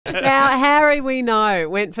Now, Harry, we know,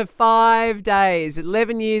 went for 5 days,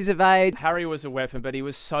 11 years of age. Harry was a weapon, but he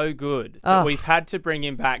was so good that we've had to bring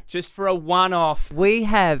him back just for a one-off. We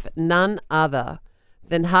have none other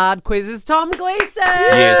than Hard Quizzes Tom Gleeson.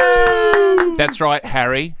 Yes, that's right,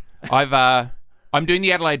 Harry. I'm doing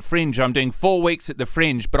the Adelaide Fringe. I'm doing 4 weeks at the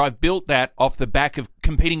Fringe, but I've built that off the back of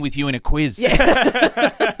competing with you in a quiz.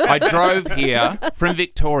 Yeah. I drove here from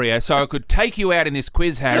Victoria so I could take you out in this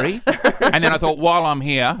quiz, Harry. And then I thought, while I'm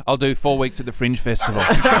here, I'll do 4 weeks at the Fringe Festival.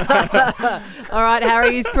 All right,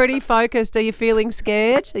 Harry, he's pretty focused. Are you feeling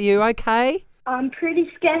scared? Are you okay? I'm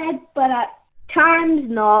pretty scared, but at times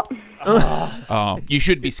not. Oh, you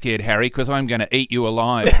should be scared, Harry, because I'm going to eat you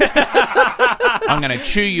alive. I'm going to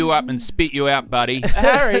chew you up and spit you out, buddy.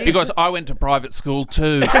 Harry. Because I went to private school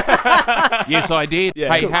too. Yes, I did.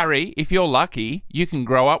 Yeah. Hey, Harry, if you're lucky, you can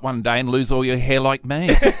grow up one day and lose all your hair like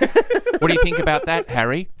me. What do you think about that,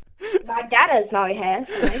 Harry? My dad has no hair.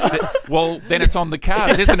 So. Well, then it's on the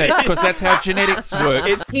cards, isn't it? Because that's how genetics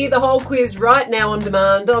works. Hear the whole quiz right now on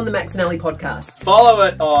demand on the Max and Ali podcasts. Follow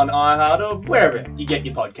it on iHeart or wherever you get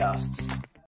your podcasts.